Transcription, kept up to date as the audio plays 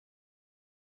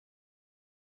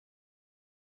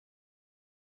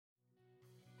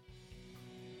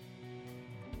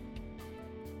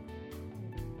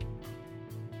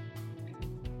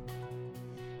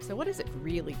So what does it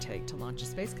really take to launch a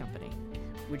space company?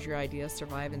 Would your idea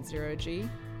survive in zero-G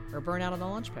or burn out on the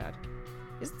launch pad?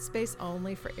 Isn't space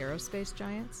only for aerospace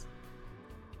giants?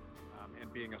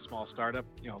 And being a small startup,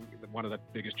 one of the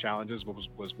biggest challenges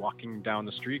was walking down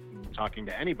the street and talking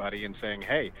to anybody and saying,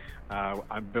 hey,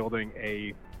 I'm building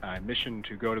a mission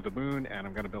to go to the moon, and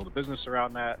I'm going to build a business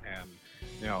around that.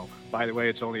 And by the way,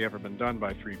 it's only ever been done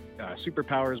by three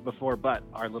superpowers before, but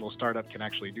our little startup can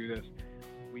actually do this.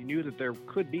 We knew that there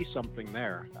could be something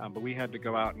there, but we had to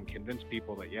go out and convince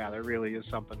people that, yeah, there really is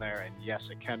something there, and yes,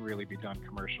 it can really be done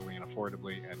commercially and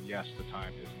affordably, and yes, the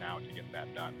time is now to get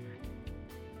that done.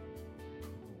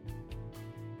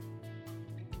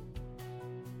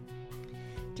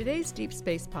 Today's Deep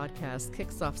Space podcast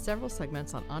kicks off several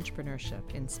segments on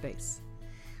entrepreneurship in space.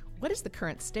 What is the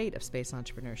current state of space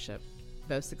entrepreneurship,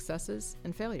 both successes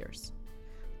and failures?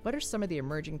 What are some of the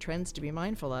emerging trends to be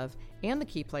mindful of and the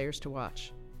key players to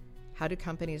watch? How do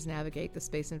companies navigate the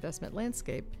space investment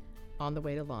landscape on the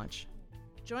way to launch?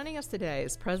 Joining us today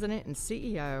is President and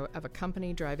CEO of a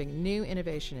company driving new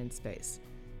innovation in space.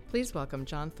 Please welcome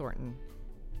John Thornton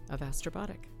of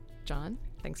Astrobotic. John,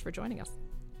 thanks for joining us.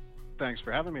 Thanks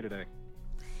for having me today.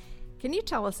 Can you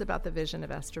tell us about the vision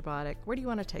of Astrobotic? Where do you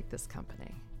want to take this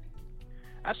company?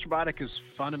 Astrobotic is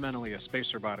fundamentally a space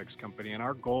robotics company, and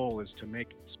our goal is to make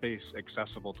space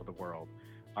accessible to the world.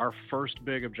 Our first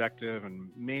big objective and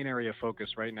main area of focus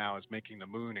right now is making the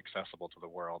moon accessible to the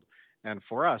world. And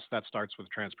for us, that starts with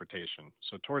transportation.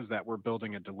 So towards that, we're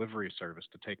building a delivery service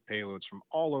to take payloads from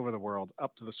all over the world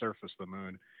up to the surface of the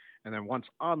moon. And then once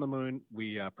on the moon,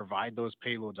 we provide those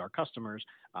payloads, our customers,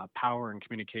 power and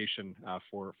communication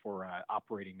for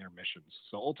operating their missions.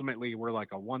 So ultimately, we're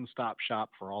like a one-stop shop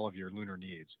for all of your lunar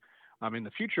needs. In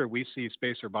the future, we see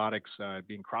space robotics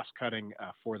being cross-cutting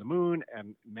for the moon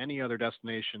and many other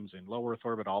destinations in low Earth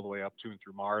orbit all the way up to and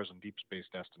through Mars and deep space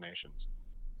destinations.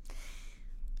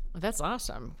 Well, that's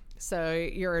awesome. So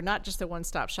you're not just a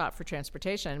one-stop shop for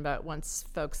transportation, but once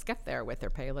folks get there with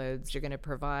their payloads, you're going to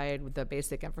provide the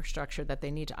basic infrastructure that they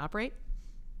need to operate?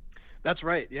 That's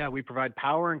right. Yeah, we provide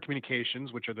power and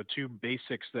communications, which are the two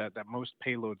basics that most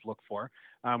payloads look for.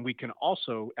 We can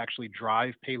also actually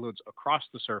drive payloads across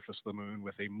the surface of the moon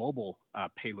with a mobile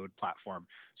payload platform.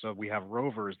 So we have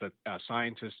rovers that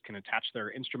scientists can attach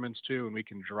their instruments to, and we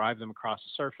can drive them across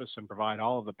the surface and provide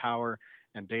all of the power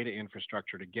and data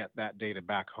infrastructure to get that data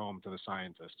back home to the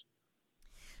scientist.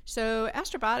 So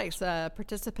Astrobotic's a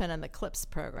participant in the CLIPS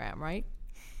program, right?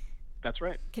 That's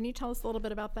right. Can you tell us a little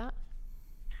bit about that?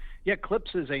 Yeah,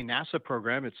 CLIPS is a NASA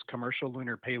program. It's Commercial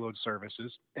Lunar Payload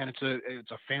Services, and it's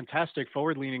a fantastic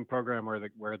forward-leaning program where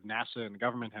NASA and the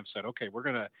government have said, okay, we're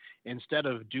gonna, instead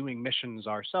of doing missions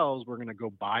ourselves, we're gonna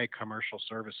go buy commercial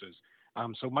services.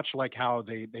 So much like how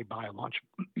they buy a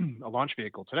launch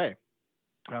vehicle today.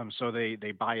 So they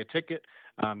buy a ticket,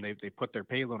 they put their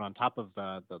payload on top of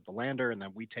the lander, and then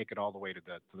we take it all the way to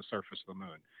the surface of the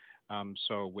moon.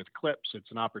 So with CLIPS,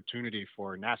 it's an opportunity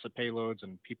for NASA payloads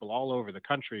and people all over the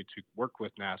country to work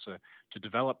with NASA to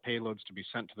develop payloads to be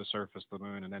sent to the surface of the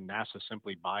moon, and then NASA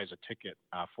simply buys a ticket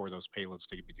for those payloads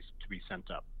to be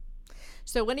sent up.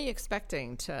 So when are you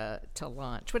expecting to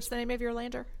launch? What's the name of your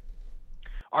lander?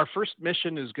 Our first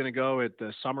mission is going to go at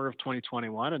the summer of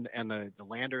 2021, and the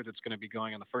lander that's going to be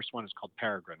going on the first one is called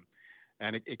Peregrine.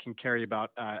 And it can carry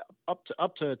about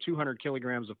up to 200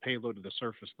 kilograms of payload to the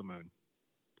surface of the moon.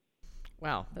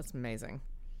 Wow, that's amazing.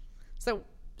 So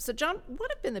John,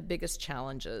 what have been the biggest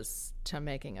challenges to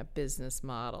making a business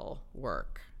model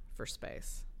work for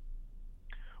space?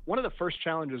 One of the first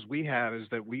challenges we had is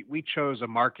that we chose a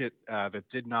market that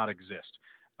did not exist.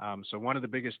 So one of the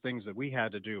biggest things that we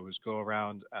had to do was go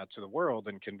around to the world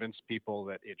and convince people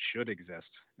that it should exist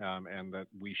and that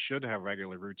we should have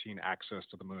regular routine access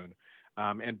to the moon.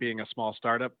 And being a small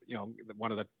startup,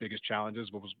 one of the biggest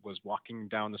challenges was walking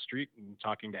down the street and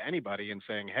talking to anybody and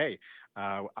saying, hey,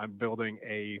 I'm building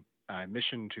a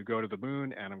mission to go to the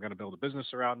moon, and I'm going to build a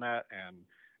business around that. And,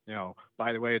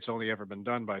 by the way, it's only ever been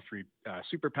done by three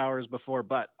superpowers before,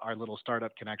 but our little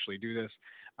startup can actually do this.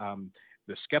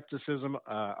 The skepticism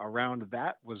around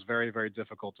that was very, very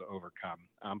difficult to overcome.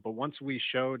 But once we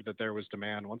showed that there was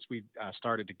demand, once we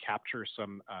started to capture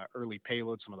some early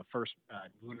payloads, some of the first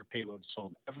lunar payloads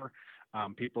sold ever,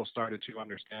 people started to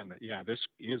understand that, yeah, this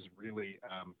is really,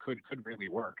 could really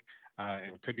work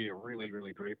and could be a really,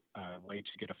 really great way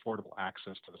to get affordable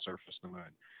access to the surface of the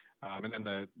moon. And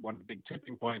then one of the big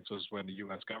tipping points was when the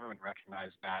U.S. government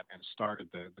recognized that and started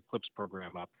the CLIPS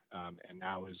program up, and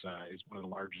now is one of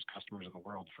the largest customers in the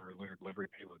world for lunar delivery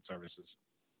payload services.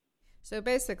 So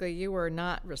basically, you were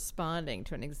not responding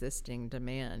to an existing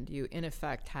demand. You, in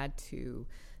effect, had to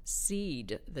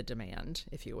seed the demand,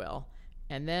 if you will,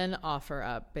 and then offer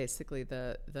up basically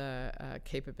the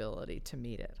capability to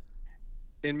meet it.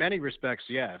 In many respects,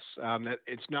 yes.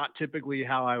 It's not typically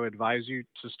how I would advise you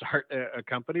to start a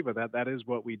company, but that is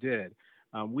what we did.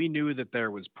 We knew that there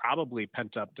was probably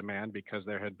pent up demand because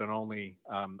there had been only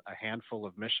a handful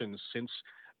of missions since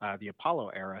the Apollo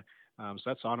era. So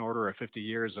that's on order of 50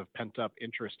 years of pent up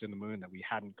interest in the moon that we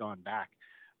hadn't gone back.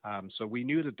 So we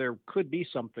knew that there could be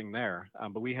something there,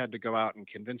 but we had to go out and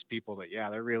convince people that, yeah,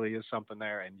 there really is something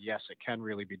there. And yes, it can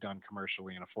really be done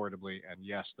commercially and affordably. And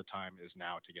yes, the time is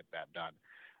now to get that done.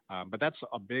 But that's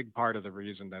a big part of the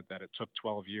reason that it took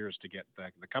 12 years to get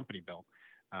the company built,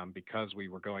 because we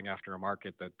were going after a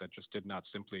market that just did not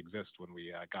simply exist when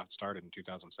we got started in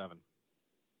 2007.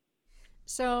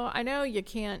 So I know you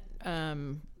can't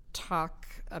talk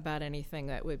about anything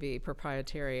that would be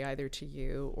proprietary either to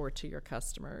you or to your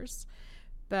customers,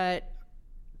 but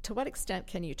to what extent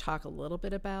can you talk a little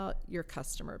bit about your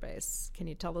customer base? Can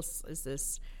you tell us, is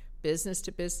this business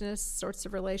to business sorts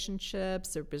of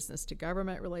relationships or business to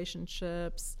government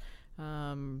relationships,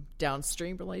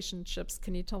 downstream relationships?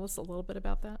 Can you tell us a little bit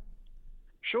about that?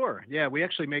 Sure. Yeah, we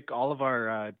actually make all of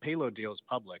our payload deals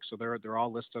public, so they're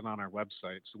all listed on our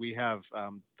website. So we have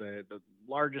the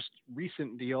largest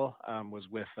recent deal was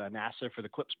with NASA for the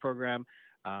CLIPS program.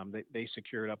 They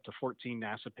secured up to 14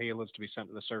 NASA payloads to be sent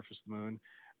to the surface of the moon,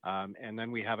 and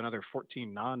then we have another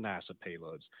 14 non-NASA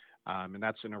payloads, and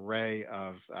that's an array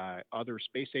of other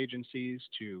space agencies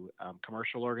to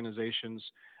commercial organizations.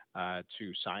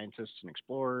 To scientists and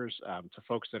explorers, to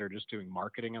folks that are just doing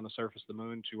marketing on the surface of the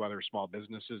moon, to other small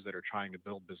businesses that are trying to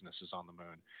build businesses on the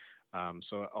moon.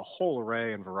 So a whole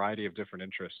array and variety of different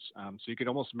interests. So you could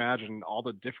almost imagine all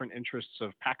the different interests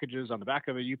of packages on the back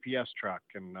of a UPS truck,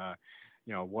 and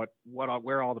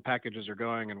where all the packages are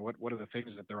going, and what are the things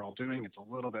that they're all doing. It's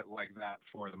a little bit like that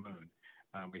for the moon.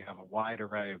 We have a wide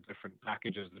array of different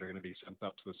packages that are going to be sent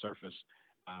up to the surface.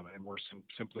 And we're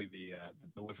simply the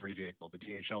delivery vehicle, the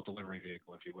DHL delivery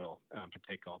vehicle, if you will, to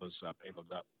take all those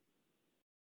payloads up.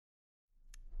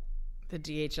 The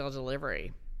DHL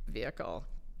delivery vehicle.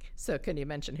 So can you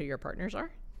mention who your partners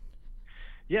are?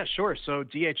 Yeah, sure. So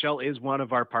DHL is one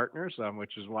of our partners,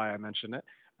 which is why I mentioned it.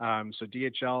 So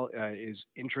DHL is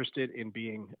interested in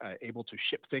being able to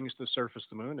ship things to the surface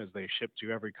of the moon, as they ship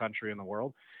to every country in the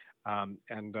world.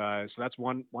 So that's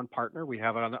one partner. We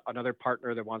have another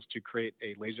partner that wants to create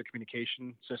a laser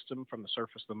communication system from the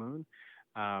surface of the moon.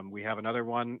 We have another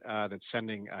one that's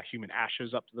sending human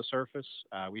ashes up to the surface.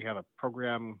 We have a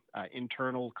program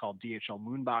internal called DHL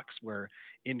Moonbox, where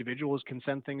individuals can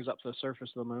send things up to the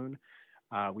surface of the moon.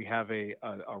 We have a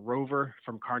rover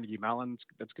from Carnegie Mellon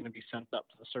that's going to be sent up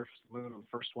to the surface of the moon on the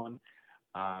first one.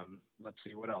 Let's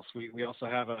see, what else? We also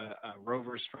have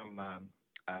rovers from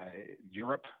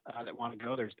Europe that want to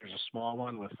go. There's a small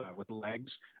one with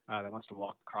legs that wants to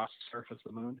walk across the surface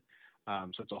of the moon.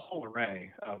 So it's a whole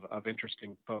array of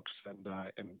interesting folks and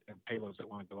payloads that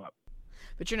want to go up.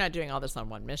 But you're not doing all this on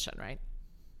one mission, right?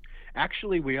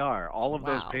 Actually, we are. All of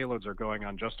those Wow. payloads are going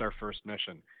on just our first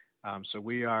mission. So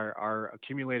we are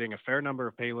accumulating a fair number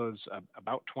of payloads.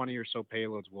 About 20 or so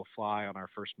payloads will fly on our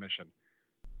first mission.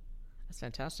 That's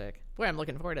fantastic. Boy, I'm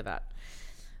looking forward to that.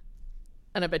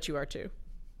 And I bet you are too.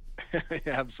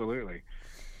 Absolutely.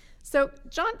 So,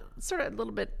 John, sort of a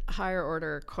little bit higher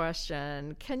order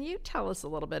question. Can you tell us a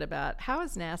little bit about how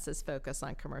has NASA's focus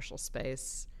on commercial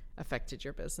space affected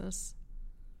your business?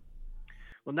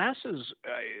 Well, NASA's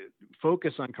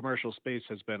focus on commercial space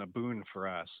has been a boon for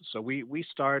us. So we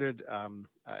started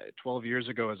 12 years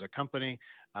ago as a company,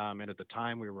 and at the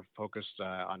time we were focused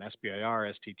on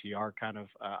SBIR, STTR kind of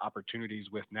opportunities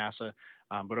with NASA.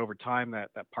 But over time, that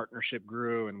partnership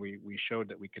grew, and we showed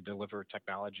that we could deliver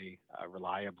technology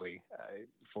reliably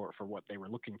for what they were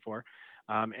looking for.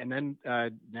 And then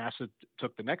NASA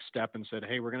took the next step and said,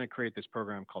 hey, we're going to create this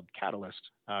program called Catalyst,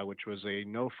 which was a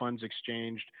no funds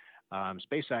exchanged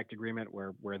Space Act agreement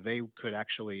where they could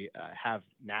actually have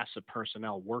NASA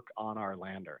personnel work on our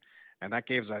lander. And that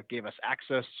gave us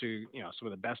access to some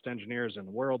of the best engineers in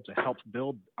the world to help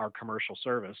build our commercial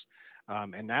service.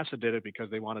 And NASA did it because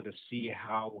they wanted to see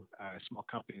how small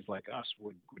companies like us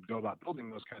would go about building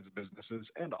those kinds of businesses,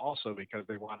 and also because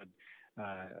they wanted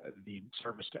the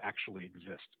service to actually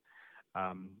exist.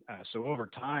 So over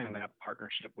time, that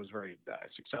partnership was very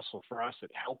successful for us. It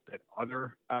helped that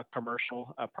other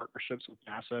commercial partnerships with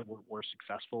NASA were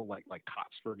successful, like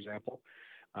COTS, for example.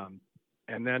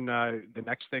 And then the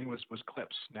next thing was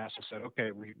CLIPS. NASA said,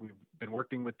 okay, we've been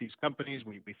working with these companies.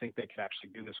 We think they could actually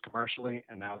do this commercially,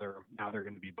 and now they're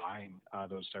going to be buying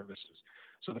those services.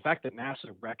 So the fact that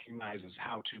NASA recognizes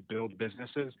how to build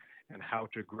businesses and how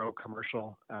to grow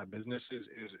commercial businesses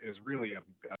is really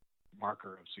a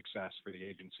marker of success for the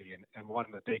agency, and one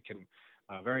that they can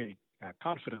very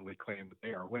confidently claim that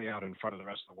they are way out in front of the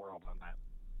rest of the world on that.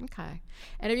 Okay.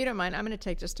 And if you don't mind, I'm going to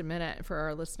take just a minute for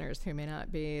our listeners who may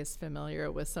not be as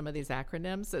familiar with some of these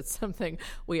acronyms. It's something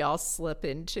we all slip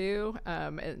into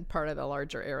and part of the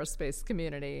larger aerospace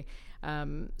community.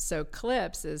 So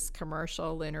CLIPS is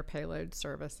Commercial Lunar Payload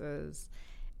Services.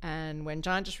 And when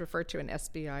John just referred to an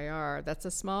SBIR, that's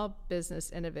a Small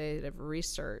Business Innovative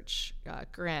Research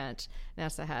grant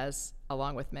NASA has,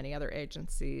 along with many other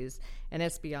agencies, an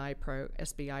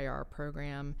SBIR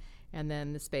program. And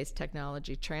then the Space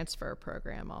Technology Transfer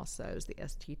Program also is the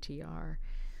STTR.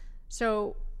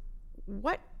 So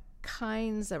what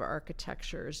kinds of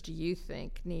architectures do you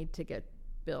think need to get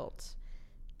built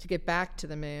to get back to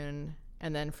the moon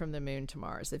and then from the moon to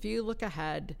Mars? If you look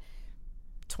ahead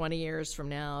 20 years from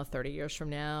now, 30 years from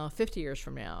now, 50 years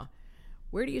from now,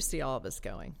 where do you see all of this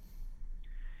going?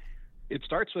 It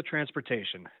starts with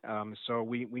transportation. So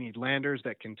we need landers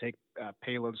that can take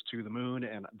payloads to the moon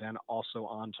and then also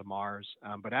on to Mars.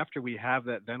 But after we have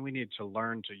that, then we need to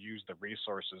learn to use the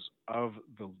resources of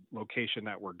the location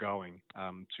that we're going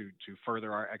to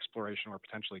further our exploration or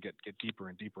potentially get deeper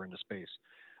and deeper into space.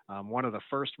 One of the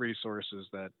first resources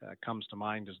that comes to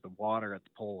mind is the water at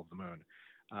the pole of the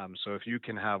moon. So if you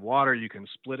can have water, you can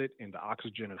split it into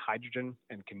oxygen and hydrogen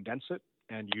and condense it,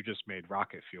 and you just made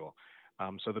rocket fuel.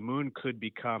 So the moon could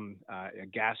become a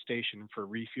gas station for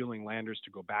refueling landers to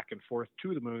go back and forth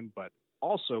to the moon, but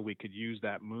also we could use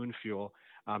that moon fuel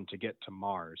to get to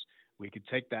Mars. We could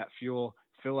take that fuel,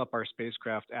 fill up our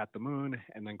spacecraft at the moon,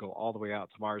 and then go all the way out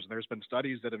to Mars. And there's been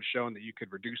studies that have shown that you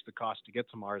could reduce the cost to get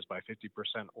to Mars by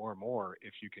 50% or more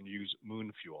if you can use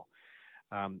moon fuel.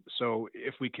 So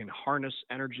if we can harness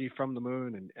energy from the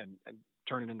moon and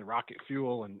turn it into rocket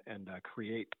fuel and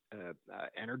create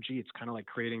energy, it's kind of like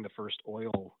creating the first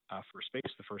oil for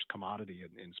space, the first commodity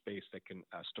in space that can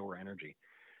store energy.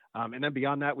 And then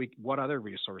beyond that, what other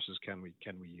resources can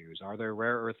we use? Are there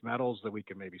rare earth metals that we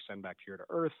can maybe send back here to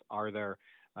Earth? Are there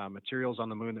materials on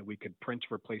the moon that we could print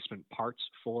replacement parts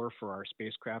for our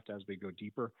spacecraft as we go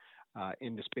deeper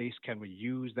into space? Can we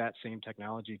use that same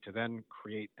technology to then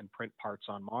create and print parts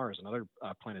on Mars and other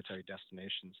planetary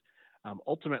destinations?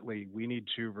 Ultimately, we need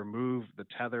to remove the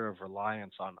tether of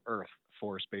reliance on Earth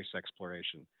for space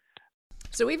exploration.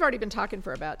 So we've already been talking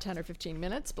for about 10 or 15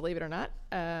 minutes, believe it or not.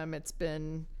 It's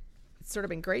sort of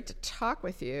been great to talk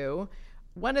with you.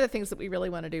 One of the things that we really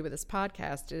want to do with this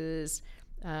podcast is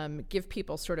give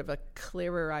people sort of a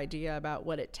clearer idea about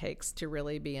what it takes to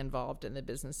really be involved in the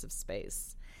business of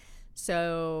space.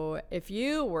 So if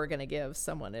you were going to give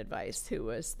someone advice who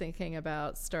was thinking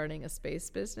about starting a space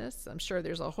business, I'm sure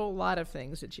there's a whole lot of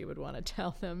things that you would want to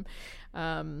tell them.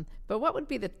 But what would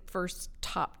be the first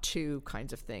top two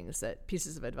kinds of things,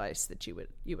 pieces of advice that you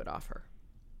would offer?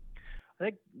 I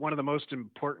think one of the most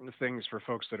important things for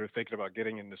folks that are thinking about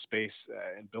getting into space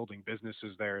and building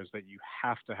businesses there is that you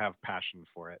have to have passion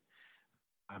for it.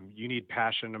 You need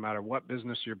passion no matter what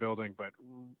business you're building, but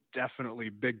definitely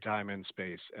big time in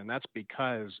space. And that's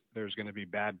because there's going to be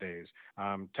bad days,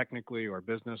 technically or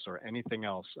business or anything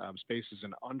else. Space is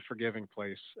an unforgiving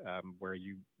place where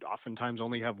you oftentimes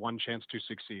only have one chance to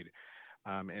succeed.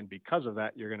 And because of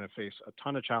that, you're going to face a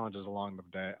ton of challenges along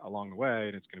the way,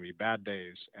 and it's going to be bad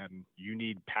days. And you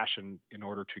need passion in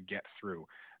order to get through.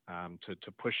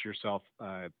 To push yourself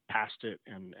past it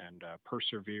and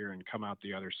persevere and come out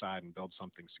the other side and build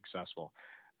something successful.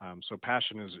 So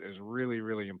passion is really,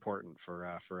 really important for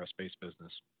a space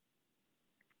business.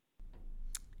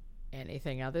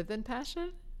 Anything other than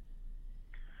passion?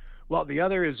 Well, the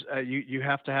other is you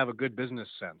have to have a good business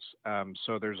sense.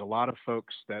 So there's a lot of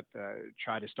folks that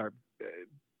try to start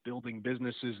building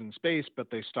businesses in space, but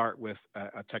they start with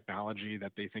a technology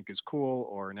that they think is cool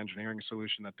or an engineering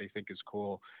solution that they think is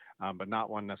cool, but not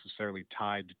one necessarily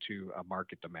tied to a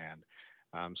market demand.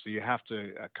 So you have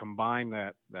to combine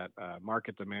that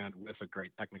market demand with a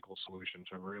great technical solution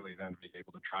to really then be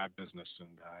able to drive business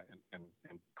and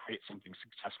create something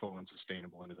successful and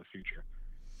sustainable into the future.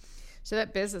 So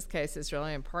that business case is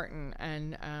really important,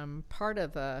 and part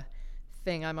of the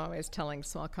thing I'm always telling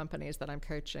small companies that I'm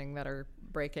coaching that are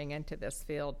breaking into this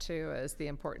field too is the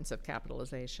importance of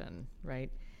capitalization,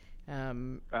 right?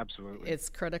 Absolutely. It's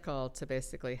critical to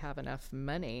basically have enough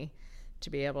money to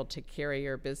be able to carry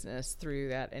your business through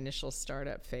that initial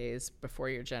startup phase before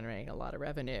you're generating a lot of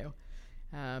revenue.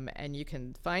 And you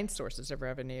can find sources of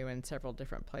revenue in several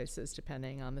different places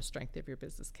depending on the strength of your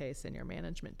business case and your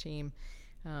management team.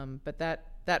 But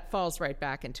that falls right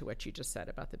back into what you just said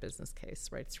about the business case,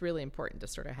 right? It's really important to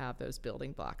sort of have those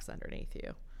building blocks underneath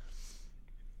you.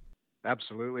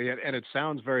 Absolutely. And it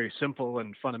sounds very simple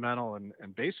and fundamental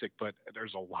and basic, but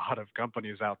there's a lot of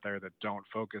companies out there that don't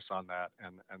focus on that,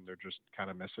 and they're just kind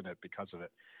of missing it because of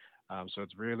it. So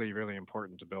it's really, really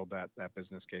important to build that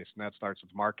business case. And that starts with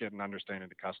market and understanding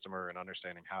the customer and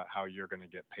understanding how you're going to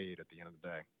get paid at the end of the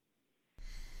day.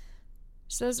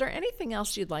 So is there anything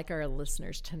else you'd like our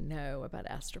listeners to know about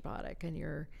Astrobotic and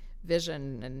your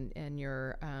vision and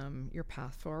your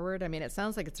path forward? I mean, it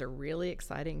sounds like it's a really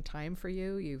exciting time for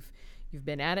you. You've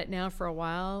been at it now for a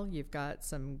while. You've got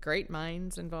some great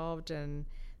minds involved in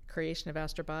creation of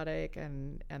Astrobotic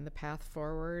and the path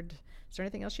forward. Is there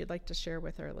anything else you'd like to share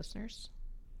with our listeners?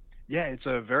 Yeah, it's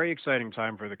a very exciting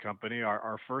time for the company.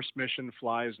 Our first mission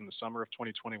flies in the summer of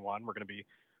 2021. We're going to be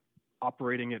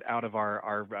operating it out of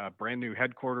our brand new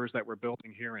headquarters that we're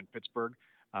building here in Pittsburgh,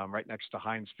 right next to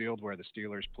Heinz Field where the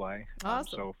Steelers play.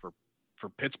 Awesome. So for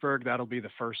Pittsburgh, that'll be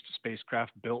the first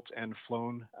spacecraft built and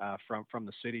flown from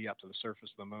the city up to the surface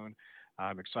of the moon.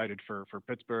 I'm excited for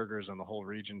Pittsburghers and the whole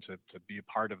region to be a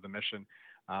part of the mission.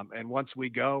 And once we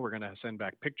go, we're going to send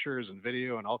back pictures and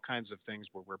video and all kinds of things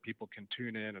where people can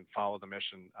tune in and follow the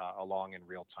mission along in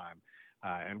real time.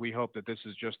 And we hope that this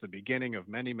is just the beginning of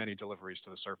many, many deliveries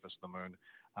to the surface of the moon,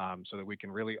 so that we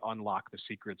can really unlock the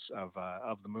secrets of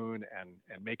the moon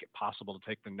and make it possible to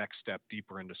take the next step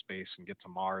deeper into space and get to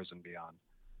Mars and beyond.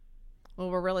 Well,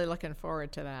 we're really looking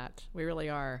forward to that. We really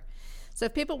are. So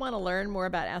if people want to learn more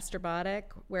about Astrobotic,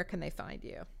 where can they find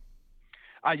you?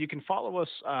 You can follow us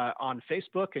on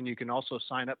Facebook, and you can also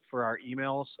sign up for our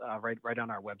emails right on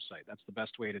our website. That's the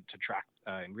best way to track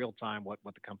in real time what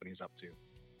the company's up to.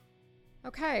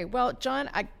 Okay. Well, John,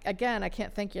 I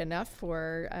can't thank you enough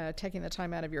for taking the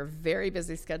time out of your very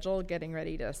busy schedule, getting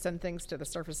ready to send things to the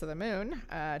surface of the moon,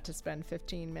 to spend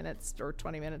 15 minutes or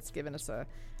 20 minutes giving us a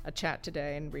chat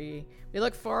today. And we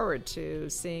look forward to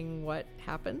seeing what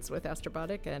happens with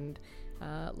Astrobotic and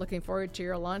looking forward to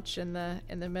your launch in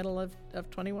the middle of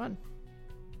 21.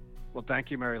 Well, thank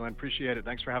you, Mary Lynn. Appreciate it.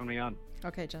 Thanks for having me on.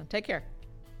 Okay, John. Take care.